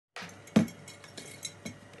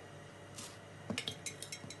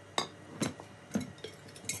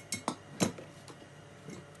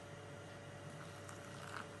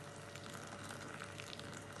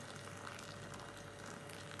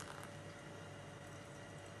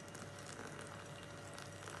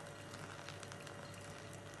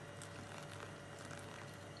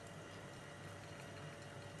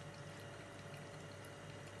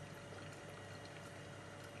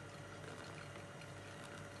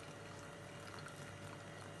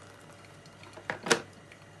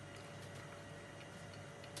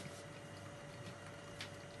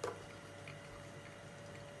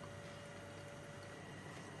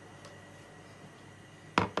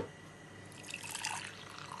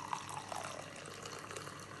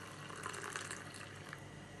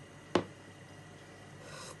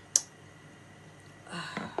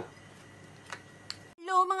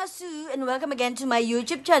mga Sue, and welcome again to my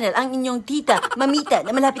YouTube channel, ang inyong tita, mamita, na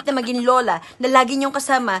malapit na maging lola, na lagi niyong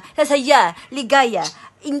kasama sa saya, ligaya,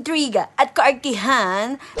 intriga, at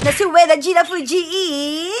kaartihan, na si Ghina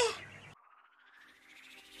Fujii.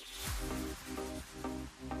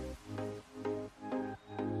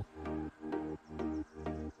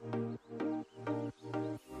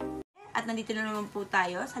 At nandito na naman po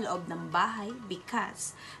tayo sa loob ng bahay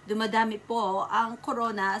because dumadami po ang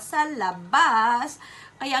corona sa labas.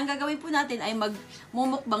 Kaya ang gagawin po natin ay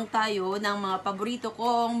magmumukbang tayo ng mga paborito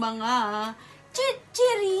kong mga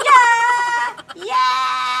chichirya!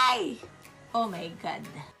 Yay! Oh my God!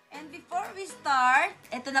 And before we start,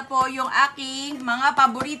 ito na po yung aking mga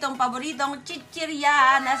paboritong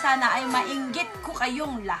chichirya na sana ay mainggit ko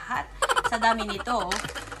kayong lahat sa dami nito.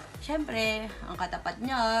 Siyempre, ang katapat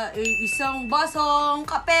niya ay isang basong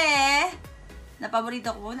kape na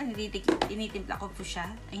paborito ko, na tinitimpla ko po siya.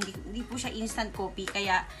 Ay, hindi po siya instant coffee,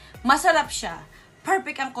 kaya masarap siya.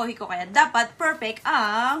 Perfect ang coffee ko, kaya dapat perfect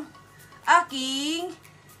ang aking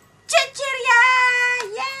chichirya!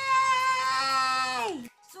 Yay!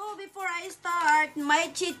 So, before I start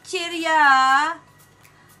my chichirya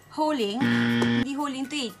hindi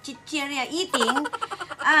huling to eh, chichirya eating,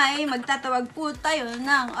 ay magtatawag po tayo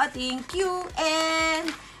ng ating Q&A.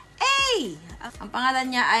 Ang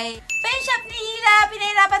pangalan niya ay Penshop ni Hila.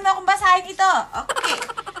 Pinahirapan mo akong basahin ito. Okay.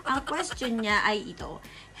 Ang question niya ay ito.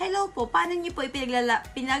 Hello po, paano niyo po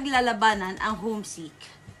pinaglalabanan ang homesick?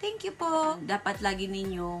 Thank you po. Dapat lagi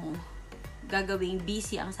ninyong gagawing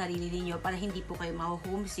busy ang sarili ninyo para hindi po kayo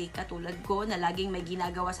ma-homesick katulad ko na laging may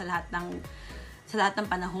ginagawa sa lahat ng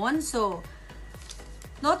panahon. So,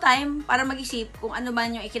 no time para mag-isip kung ano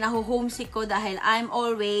man yung ikinaho-homesick ko dahil I'm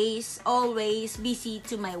always busy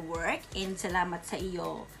to my work. And salamat sa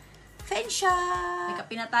iyo, Fensha! May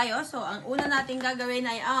kape na tayo. So, ang una nating gagawin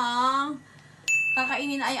ay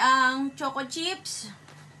kakainin ay ang choco chips.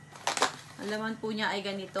 Ang laman po niya ay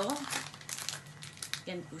ganito.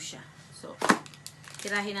 Yan po siya. So,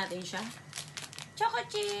 tirahin natin siya. Choco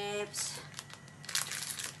chips!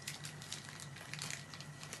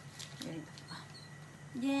 Ganito pa.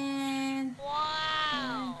 Yan.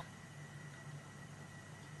 Wow!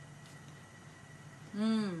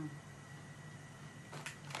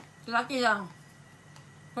 Lucky lang.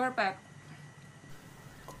 Perfect.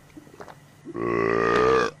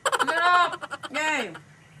 Sarap! Yay!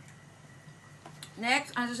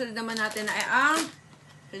 Next, ang susunod naman natin ay ang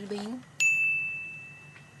Helbini.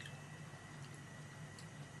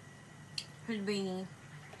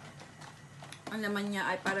 Ang laman niya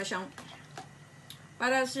ay para siyang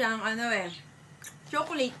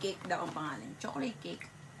chocolate cake daw ang pangalan. Chocolate cake.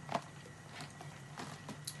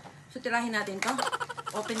 So, tirahin natin to.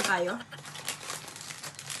 Open tayo.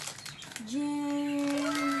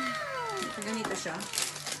 Ganito siya.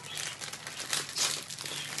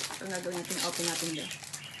 Ito nga gawin natin. Open natin din.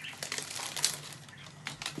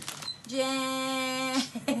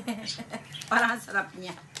 Parang ang sarap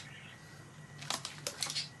niya.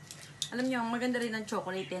 Alam niyo, maganda rin ang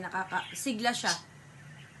chocolate eh. Nakakasigla siya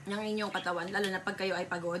ng inyong katawan. Lalo na pag kayo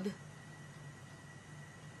ay pagod.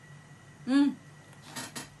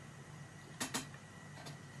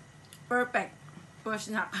 Perfect. For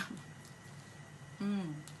snack.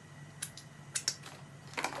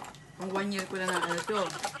 Ang 1 year ko na na ito.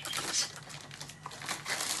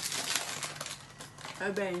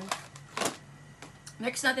 Okay.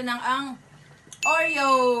 Next natin ang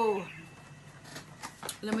Oreo.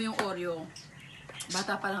 Alam mo yung Oreo.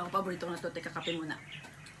 Bata pa lang ako, paborito ko na ito. Teka, kape muna.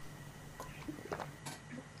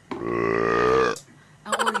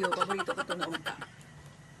 Ang Oreo, paborito ko ito noon pa.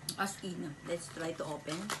 As in, let's try to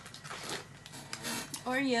open.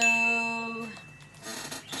 Oreo.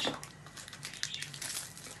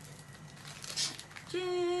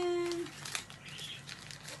 Chin.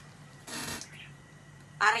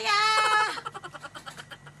 Arya!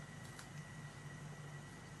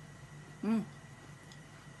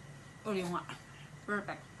 Oreo nga.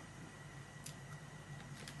 Perfect.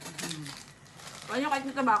 Kaya kahit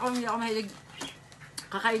may tabako, hindi ako mahilig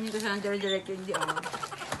kakainin ko siya ng dire-diretso, hindi ako.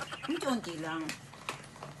 Unti-unti lang.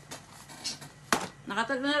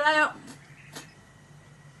 Nakatatlo na tayo.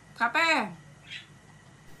 Kape!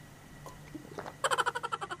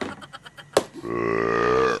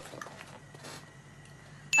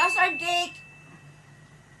 Custard cake!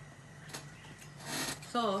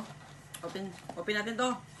 So, open natin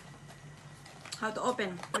to. How to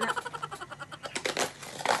open? Wala.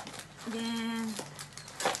 Yan.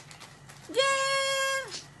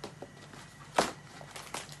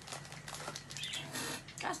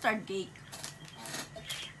 Custard cake.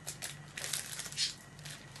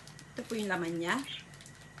 Ito po yung laman niya.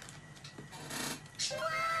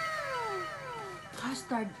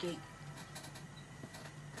 custard cake.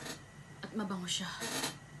 At mabango siya.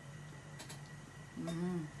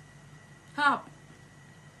 Hap.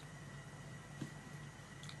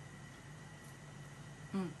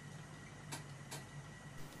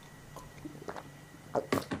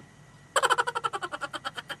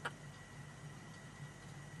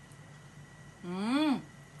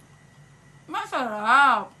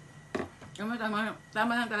 Masarap.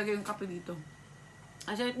 Tama lang talaga yung kape dito.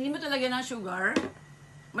 Kasi hindi mo talaga ng sugar.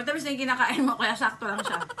 Matamis na yung kinakain mo, kaya sakto lang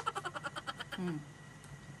siya.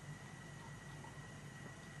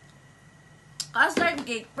 Custard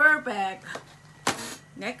cake, perfect.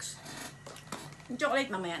 Next. Yung chocolate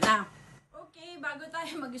mamaya na. Okay, bago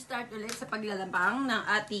tayo mag-start ulit sa paglalabang ng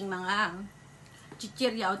ating mga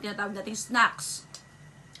chichirya o tinatawag nating snacks,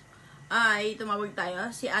 ay tumawag tayo.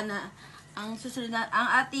 Si Ana, ang susunod na,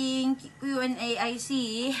 ang ating Q&A ay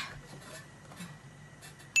si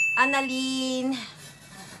Annalyn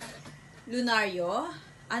Lunario.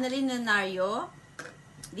 Annalyn Lunario,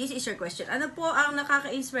 this is your question. Ano po ang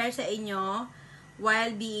nakaka-inspire sa inyo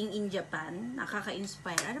while being in Japan?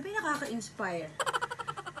 Nakaka-inspire. Ano ba yung nakaka-inspire?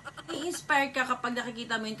 I-inspire ka kapag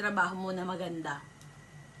nakikita mo yung trabaho mo na maganda.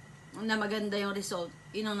 Na maganda yung result.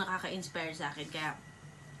 Yun ang nakaka-inspire sa akin. Kaya,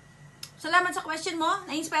 salamat sa question mo.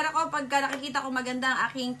 Na-inspire ako pagka nakikita ko maganda ang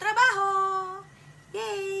aking trabaho.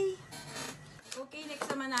 Yay! Okay, next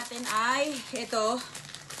naman natin ay ito.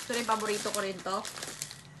 Ito rin, paborito ko rin to.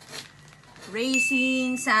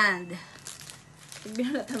 Raisin sand. Pag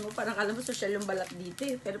binalatan mo, parang alam mo, social yung balat dito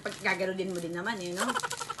eh. Pero pag gagano din mo din naman, you know?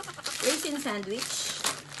 Raisin sandwich.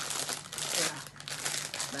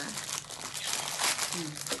 Diba?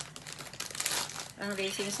 Ang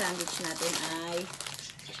raisin sandwich natin ay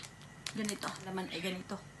ganito. Laman ay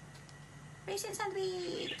ganito. Raisin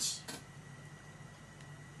sandwich.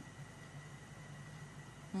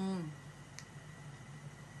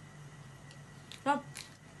 Sarap.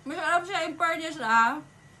 Masarap siya in fairness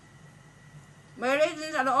May raisin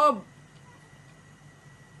sa loob.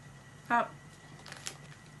 Sarap.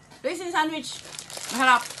 Raisin sandwich.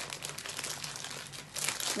 Masarap.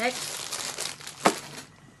 Next.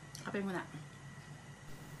 Kape muna.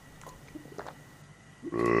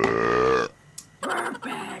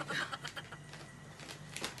 Perfect.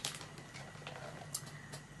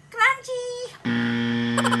 Crunchy.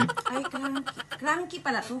 Ay, crunchy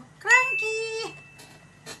pala to. Crunchy.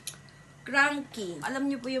 Alam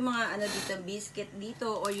niyo po yung mga ano dito, biscuit dito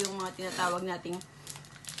o yung mga tinatawag nating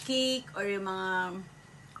cake or yung mga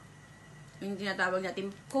yung tinatawag natin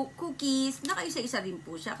cookies, nakaisa-isa rin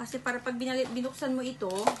po siya. Kasi para pag binuksan mo ito,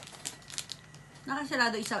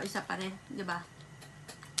 nakasarado isa-isa pa rin. Diba?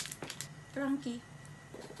 Crunchy.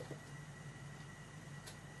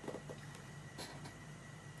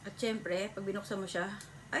 At syempre, pag binuksan mo siya,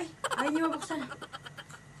 ay, ayaw niyo mabuksan.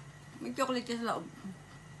 May chocolate ka sa loob.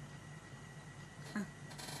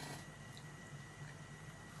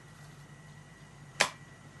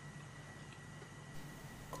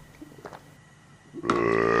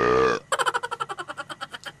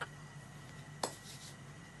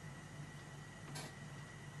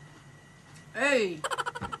 Hey!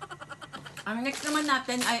 Ang next naman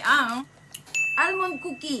natin ay ang almond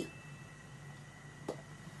cookie.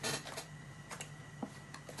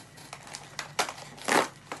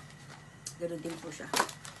 Ganun din po siya.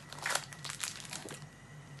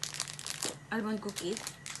 Almond cookie.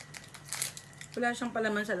 Wala siyang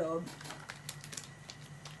palaman sa loob.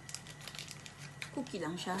 Cookie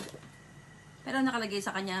lang siya. Pero nakalagay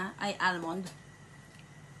sa kanya ay almond.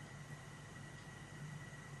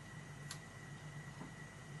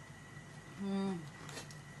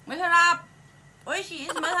 Masarap!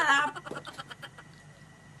 Oishi, masarap!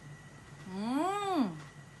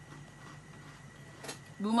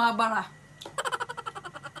 Bumabara.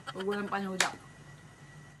 Huwag walang panuda.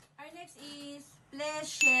 Our next is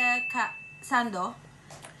Pleasure Sando.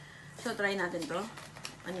 So, try natin to.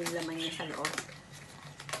 Ano yung laman niya sa loob.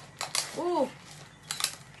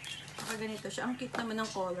 Ganito siya. Ang cute naman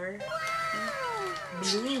ng color.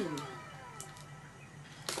 Blue.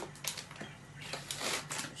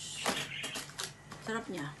 Sarap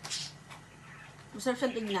niya. Masarap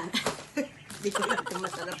siyang tignan. Hindi ko lang kung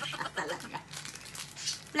masarap talaga.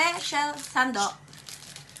 Pleasure Sando.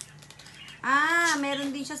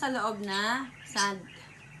 Meron din siya sa loob na sand.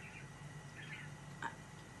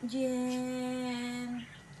 Jen.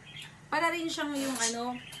 Para rin siyang yung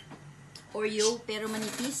ano, Oreo, pero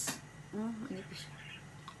manipis. Manipis siya.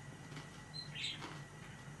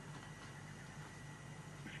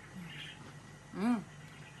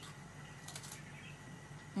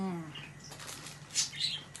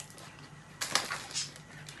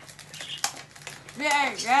 Yeah.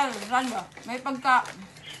 Yes, ano, may pagka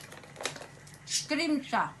cream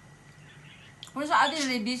siya. Kung sa atin,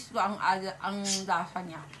 release ko ang lasa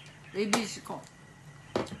niya. Release ko.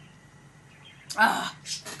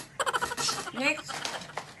 Next.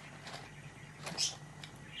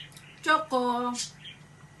 Choco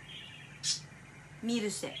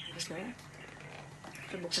Mirse. Okay.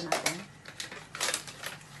 Subukan natin.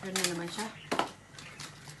 Ano na naman siya?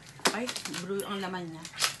 Ay, blue ang laman niya.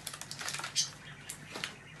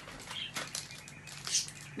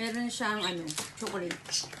 Meron siyang chocolate.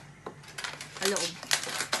 Loob.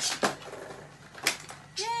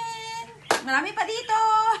 Yan! Marami pa dito!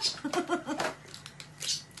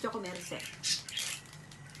 Choco Merce.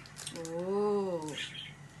 Oh.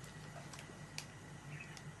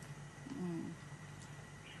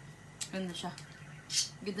 Ganda siya.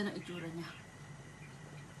 Ganda ng itsura niya.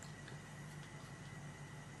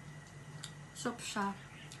 Soft siya.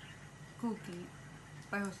 Cookie.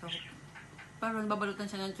 Pero soft. Pero nababalutan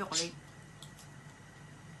siya ng chocolate.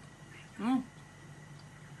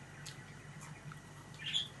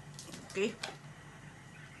 Okay.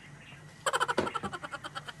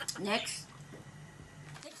 Next.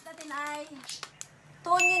 Next natin ay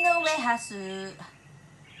Tonyo no Uehasu.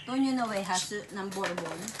 Tonyo no Uehasu ng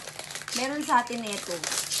Bourbon. Meron sa atin ito.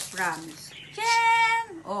 Promise.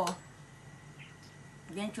 Yan! Oh.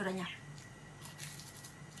 Yan tsura niya.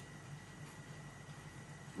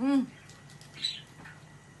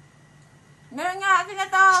 Meron nga atin na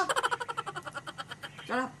to.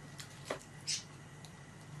 Sarap.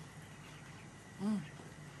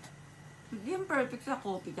 Hindi yung perfect sa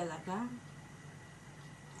coffee talaga.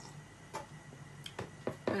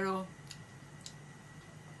 Pero,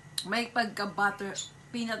 may pagka-butter,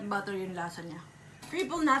 peanut butter yung lasa niya.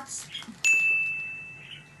 Triple nuts.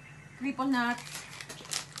 Triple nuts.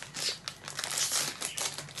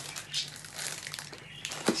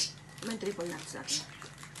 May triple nuts natin.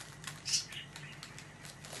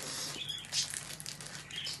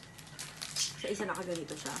 Sa isa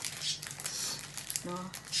nakaganito siya. No?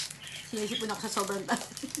 Sinisipon ako sa sobrang tayo.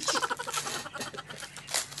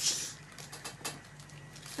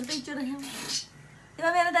 Ang picture niya.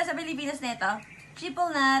 Diba meron tayo sa Pilipinas nito?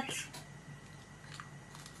 Triple nuts.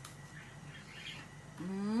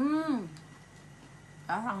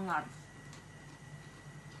 Lasang nuts.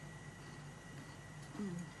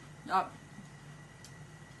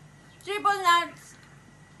 Triple nuts.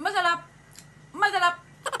 Masarap. Masarap.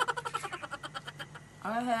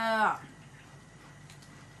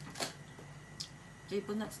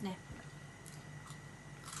 Triple nuts na.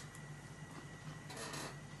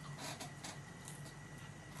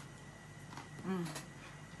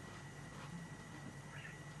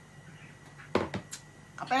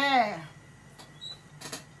 Kape.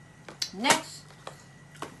 Next.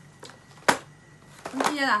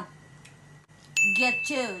 Hindi na lang. Get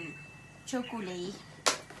you. Chocolate.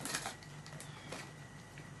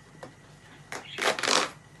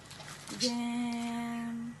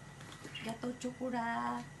 Jam. Gato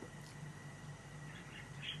chocolate.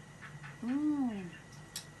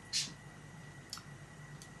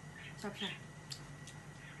 Sarap siya.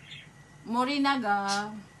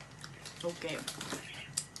 Morinaga. Okay.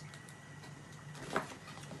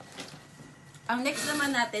 Ang next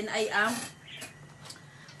naman natin ay ang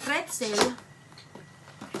pretzel.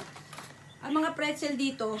 Ang mga pretzel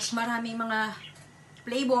dito, maraming mga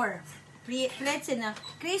flavor. Pretzel na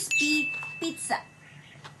crispy pizza.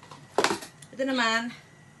 Ito naman,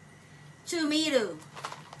 tomato.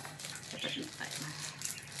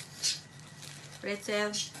 Pretzel.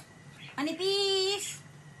 Manipis!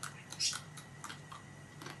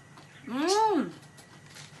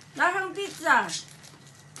 Lasang pizza.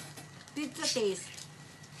 Pizza taste.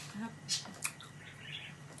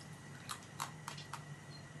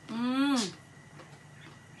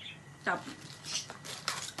 Top.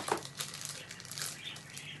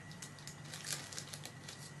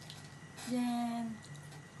 Then,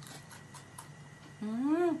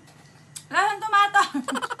 lasang tomato.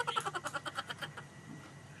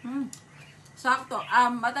 Sakto.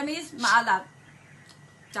 Matamis, maalat.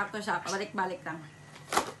 Sakto siya. Pabalik-balik lang.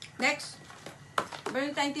 Next.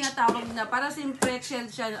 Meron tayong tinatawag na para sa pretzel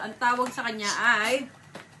siya. Ang tawag sa kanya ay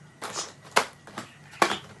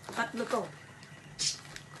tatlo to.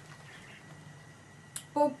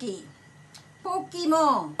 Poki. Poki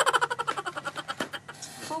mo.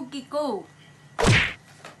 Poki ko.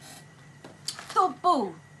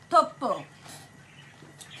 Topo. Topo.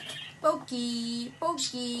 Poki.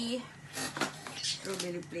 Poki.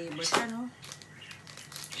 Strawberry flavor siya, no?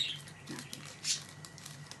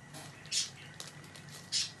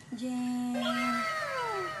 Jam.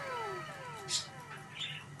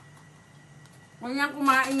 Huwag niyang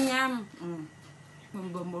kumain yan. Bum,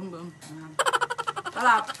 bum, bum, bum.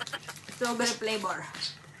 Sarap. Strawberry flavor.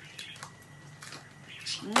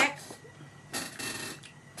 Next.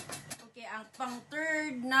 Okay, ang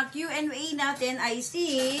pang-third na Q&A natin ay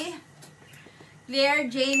si Claire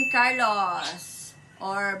Jane Carlos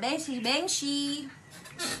or Bengshi.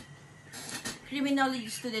 Criminology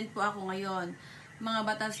student po ako ngayon. Mga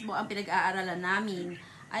batas po ang pinag-aaralan namin.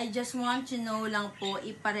 I just want to know lang po,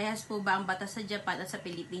 iparehas po ba ang batas sa Japan at sa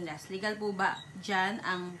Pilipinas? Legal po ba dyan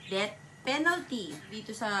ang death penalty?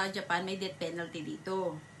 Dito sa Japan, may death penalty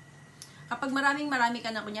dito. Kapag marami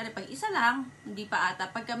ka na, kunyari, pag isa lang, hindi pa ata.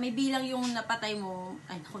 Pagka may bilang yung napatay mo,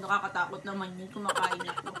 ay, naku, nakakatakot naman yun, kumakain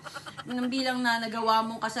ako. Yung bilang na nagawa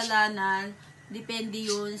mong kasalanan, depende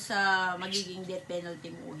yun sa magiging death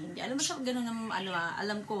penalty mo. Hindi. Alam mo siya, ganun naman,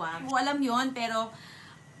 alam ko alam yun, pero,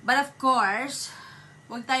 but of course,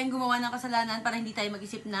 huwag tayong gumawa ng kasalanan para hindi tayo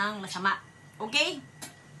mag-isip ng masama. Okay?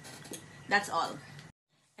 That's all.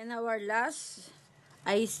 And our last,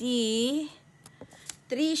 I see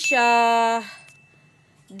Trisha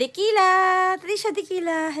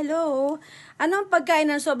Tequila, hello. Anong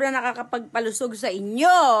pagkain ang sobrang nakakapagpalusog sa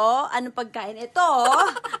inyo? Anong pagkain ito?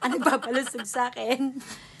 Anong papalusog sa akin?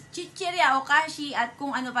 Chichirya, okashi, at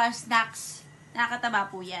kung ano pa, snacks.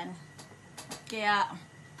 Nakakataba po yan. Kaya,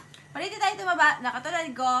 paliti tayo tumaba.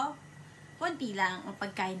 Nakatulad ko, konti lang ang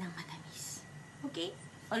pagkain ng matamis. Okay?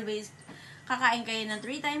 Always, kakain kayo ng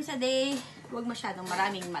 3 times a day. Huwag masyadong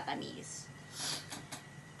maraming matamis.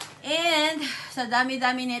 And, sa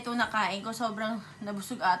dami-dami nito nakain ko, sobrang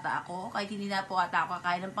nabusog ata ako. Kahit hindi na po ata ako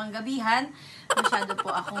kakain ng panggabihan. Masyado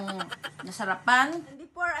po akong nasarapan. And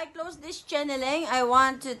before I close this channeling, I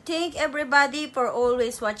want to thank everybody for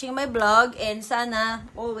always watching my vlog. And sana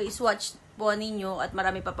always watch po ninyo. At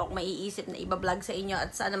marami pa po akong maiisip na iba-vlog sa inyo.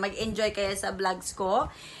 At sana mag-enjoy kayo sa vlogs ko.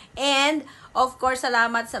 And, of course,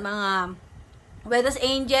 salamat sa mga Wedda's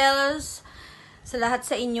Angels. Sa lahat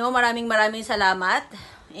sa inyo, maraming salamat.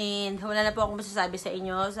 And wala na po akong masasabi sa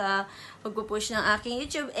inyo sa pagpupush ng aking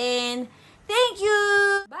YouTube. And thank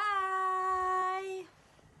you! Bye!